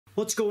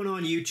What's going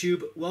on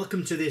YouTube?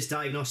 Welcome to this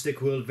Diagnostic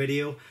World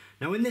video.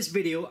 Now in this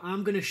video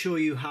I'm going to show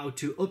you how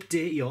to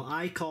update your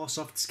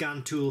iCarsoft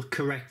scan tool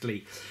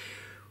correctly.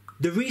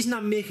 The reason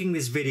I'm making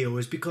this video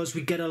is because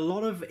we get a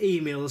lot of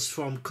emails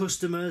from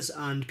customers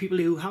and people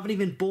who haven't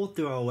even bought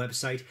through our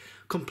website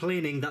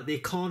complaining that they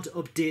can't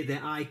update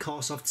their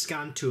iCarsoft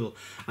scan tool,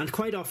 and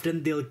quite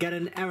often they'll get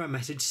an error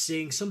message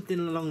saying something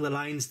along the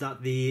lines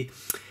that the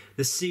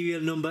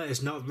serial number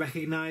is not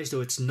recognized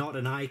or it's not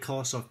an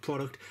iCarsoft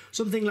product.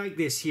 Something like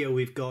this here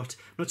we've got.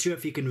 Not sure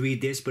if you can read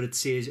this, but it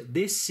says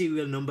this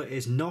serial number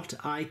is not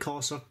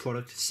iCarsoft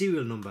product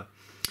serial number.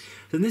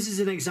 So this is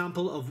an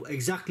example of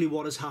exactly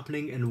what is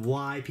happening and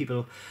why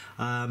people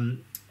are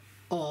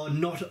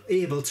not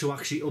able to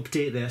actually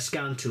update their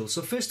scan tool.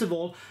 So first of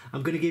all,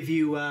 I'm going to give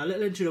you a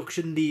little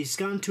introduction. The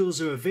scan tools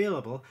are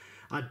available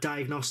at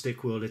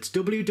Diagnostic World. It's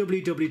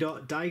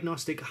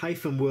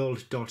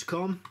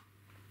www.diagnostic-world.com.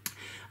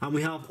 And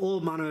we have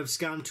all manner of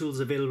scan tools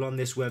available on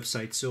this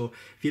website. So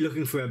if you're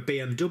looking for a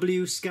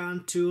BMW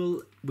scan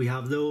tool, we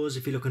have those.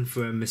 If you're looking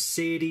for a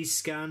Mercedes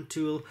scan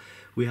tool,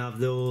 we have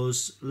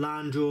those.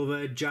 Land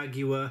Rover,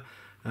 Jaguar,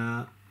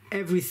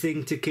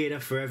 everything to cater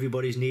for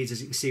everybody's needs.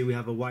 As you can see, we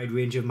have a wide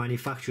range of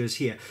manufacturers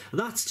here.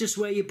 That's just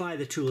where you buy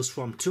the tools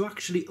from. To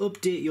actually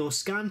update your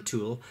scan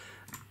tool,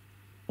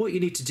 what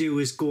you need to do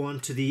is go on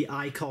to the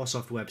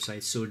iCarsoft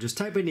website. So just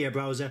type in your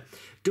browser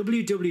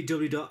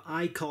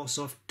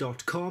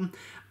www.icarsoft.com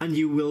and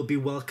you will be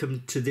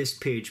welcomed to this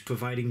page,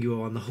 providing you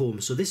are on the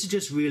home. So this is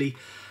just really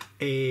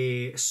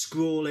a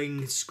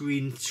scrolling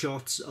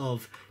screenshots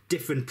of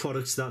different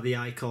products that the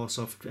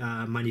iCarsoft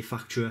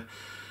manufacturer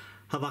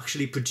have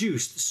actually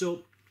produced.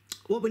 So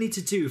what we need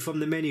to do from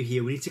the menu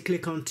here, we need to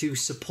click on to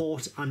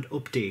support and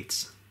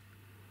updates.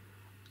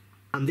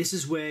 And this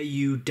is where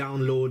you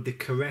download the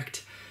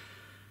correct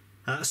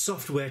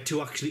software to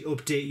actually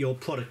update your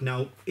product.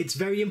 Now, it's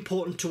very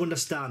important to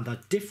understand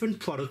that different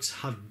products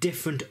have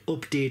different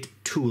update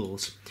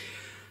tools.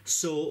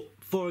 So,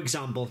 for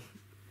example,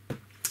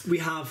 we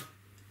have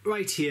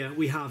right here,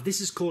 this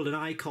is called an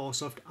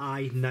iCarsoft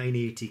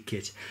i980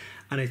 kit,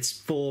 and it's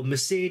for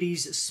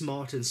Mercedes,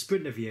 Smart and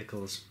Sprinter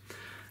vehicles.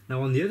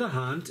 Now, on the other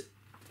hand,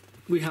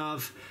 we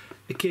have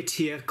a kit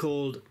here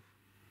called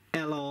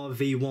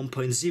LRV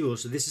 1.0,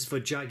 so this is for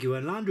Jaguar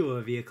and Land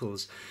Rover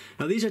vehicles.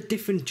 Now these are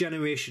different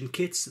generation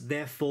kits,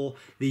 therefore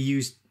they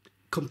use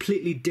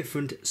completely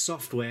different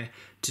software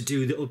to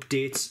do the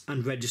updates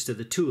and register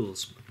the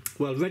tools.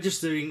 Well,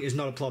 registering is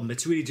not a problem,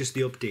 it's really just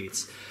the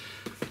updates.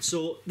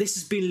 So this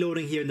has been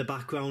loading here in the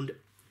background,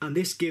 and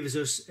this gives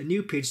us a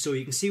new page, so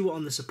you can see what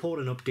on the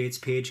support and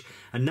updates page,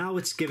 and now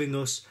it's giving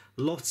us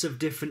lots of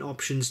different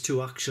options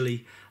to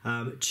actually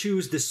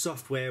choose the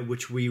software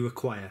which we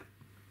require.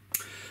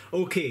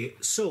 Okay,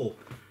 so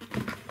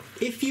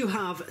if you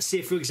have,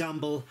 say for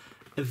example,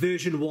 a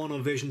version 1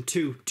 or version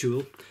 2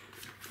 tool,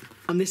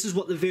 and this is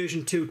what the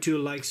version 2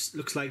 tool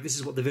looks like, this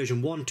is what the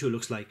version 1 tool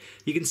looks like.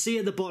 You can see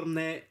at the bottom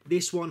there,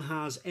 this one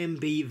has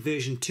MB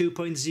version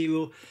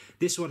 2.0,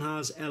 this one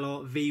has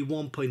LRV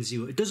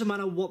 1.0. It doesn't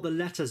matter what the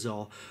letters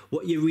are,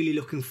 what you're really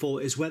looking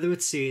for is whether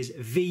it says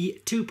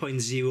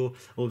V2.0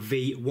 or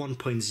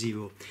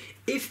V1.0.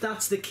 If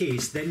that's the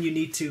case, then you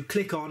need to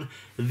click on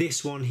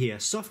this one here,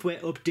 software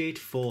update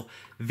for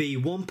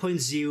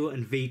V1.0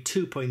 and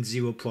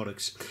V2.0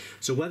 products.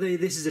 So whether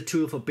this is a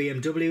tool for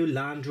BMW,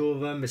 Land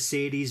Rover,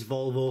 Mercedes,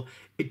 Volvo,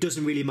 it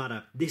doesn't really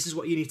matter. This is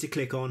what you need to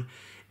click on.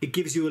 It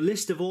gives you a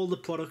list of all the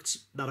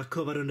products that are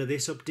covered under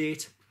this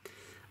update,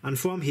 and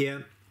from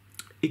here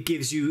it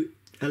gives you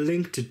a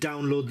link to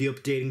download the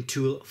updating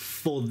tool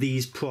for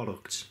these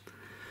products.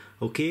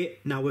 Okay,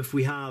 now if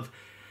we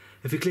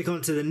click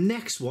on to the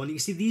next one, you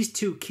see these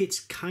two kits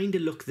kind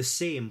of look the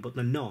same, but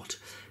they're not.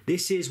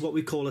 This is what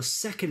we call a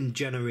second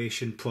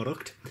generation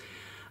product.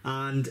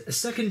 And a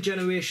second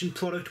generation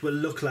product will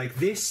look like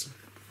this.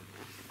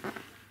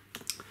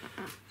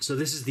 So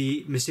this is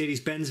the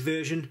Mercedes-Benz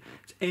version.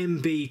 It's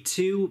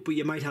MB2, but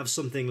you might have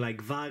something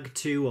like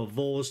VAG2 or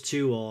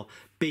VORS2 or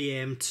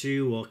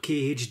BM2 or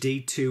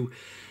KHD2.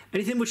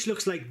 Anything which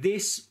looks like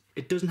this.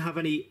 It doesn't have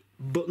any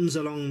buttons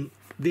along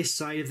this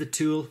side of the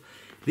tool.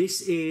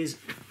 This is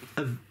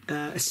a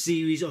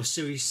series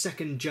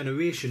second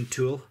generation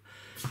tool,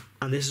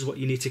 and this is what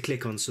you need to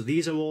click on. So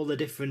these are all the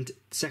different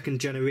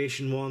second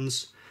generation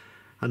ones,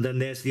 and then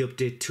there's the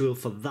update tool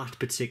for that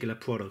particular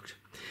product.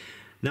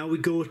 Now we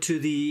go to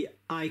the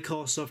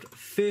iCarsoft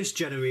first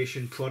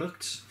generation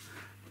products,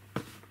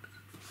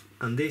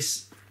 and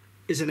this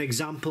is an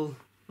example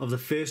of the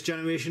first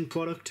generation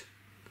product.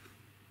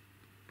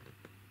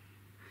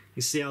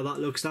 You see how that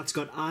looks? That's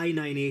got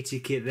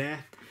i980 kit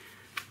there.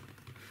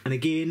 And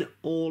again,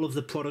 all of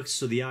the products,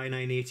 so the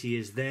i980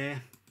 is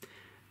there.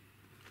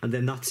 And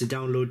then that's a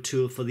download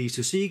tool for these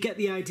two. So you get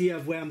the idea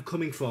of where I'm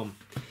coming from.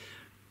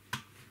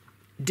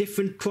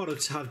 Different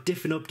products have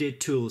different update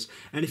tools.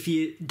 And if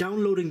you're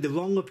downloading the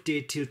wrong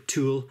update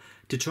tool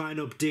to try and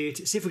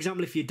update, say for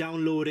example, if you're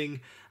downloading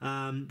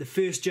the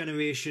first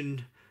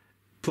generation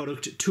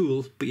product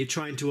tool, but you're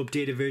trying to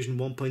update a version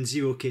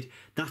 1.0 kit,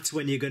 that's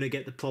when you're going to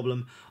get the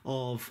problem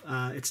of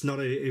it's not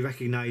a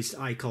recognised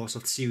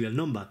iCarsoft serial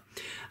number.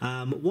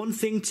 One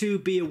thing to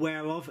be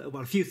aware of,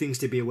 well, a few things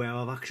to be aware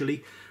of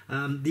actually.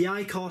 The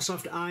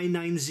iCarsoft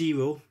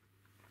i90,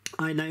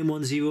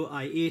 i910,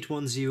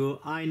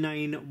 i810,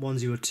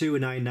 i9102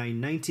 and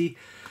i990.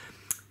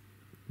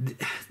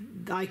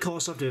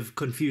 iCarsoft have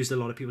confused a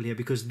lot of people here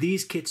because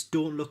these kits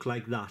don't look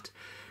like that.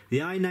 The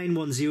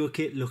i910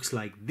 kit looks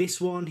like this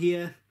one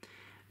here,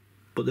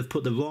 but they've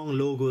put the wrong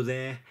logo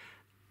there,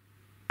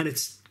 and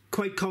it's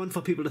quite common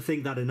for people to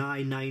think that an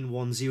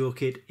i910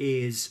 kit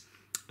is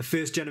a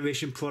first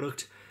generation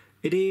product.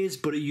 It is,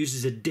 but it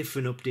uses a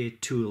different update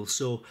tool.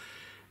 So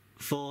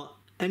for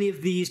any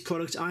of these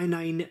products,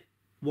 i910,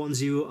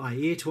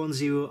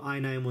 i810,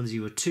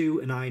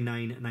 i9102 and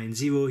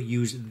i990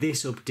 use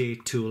this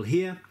update tool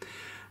here.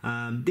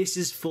 This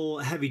is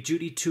for a heavy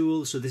duty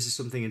tool, so this is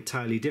something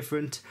entirely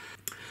different.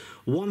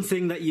 One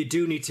thing that you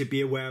do need to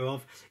be aware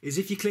of is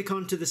if you click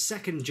onto the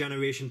second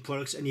generation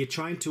products and you're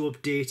trying to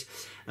update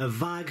a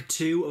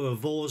VAG2 or a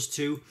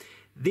VAWS2,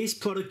 this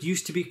product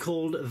used to be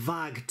called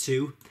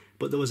VAG2,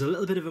 but there was a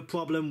little bit of a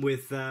problem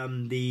with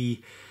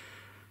the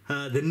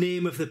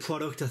name of the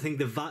product. I think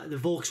the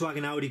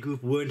Volkswagen Audi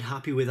group weren't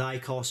happy with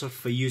iCarsoft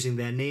for using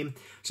their name,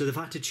 so they've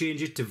had to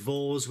change it to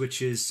VAWS,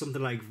 which is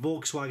something like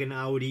Volkswagen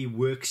Audi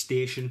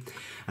Workstation.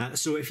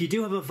 So if you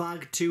do have a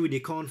VAG2 and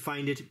you can't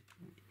find it,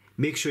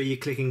 make sure you're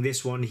clicking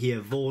this one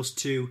here,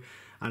 VAWS2,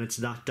 and it's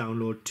that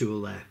download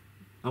tool there.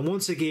 And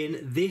once again,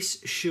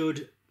 this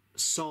should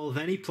solve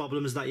any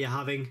problems that you're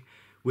having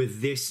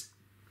with this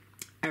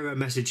error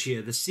message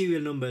here. The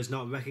serial number is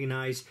not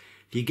recognised.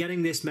 If you're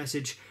getting this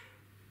message,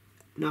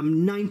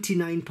 I'm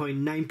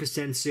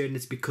 99.9% certain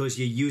it's because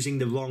you're using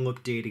the wrong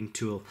updating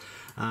tool.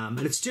 And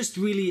it's just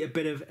really a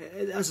bit of,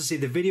 as I say,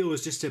 the video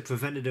is just a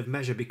preventative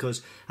measure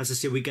because, as I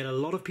say, we get a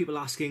lot of people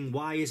asking,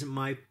 why isn't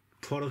my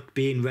product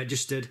being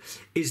registered?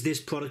 Is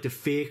this product a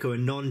fake or a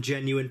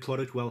non-genuine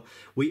product? Well,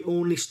 we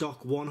only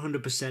stock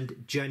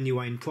 100%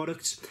 genuine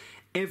products.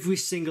 Every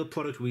single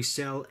product we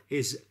sell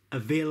is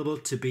available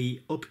to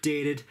be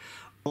updated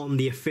on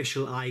the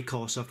official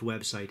iCarsoft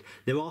website.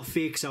 There are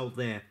fakes out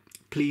there.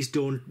 Please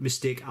don't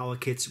mistake our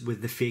kits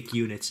with the fake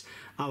units.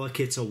 Our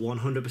kits are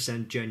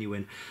 100%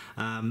 genuine.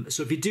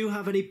 So if you do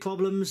have any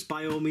problems,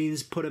 by all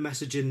means, put a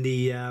message in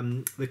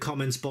the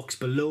comments box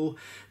below.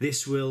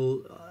 This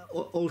will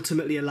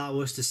ultimately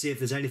allow us to see if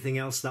there's anything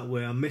else that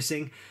we're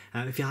missing.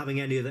 If you're having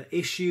any other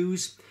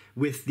issues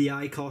with the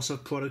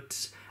iCarsoft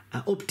products,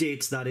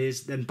 updates that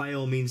is, then by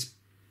all means,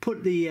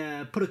 put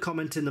a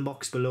comment in the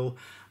box below,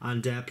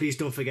 and please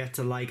don't forget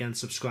to like and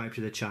subscribe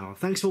to the channel.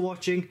 Thanks for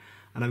watching,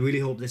 and I really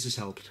hope this has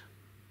helped.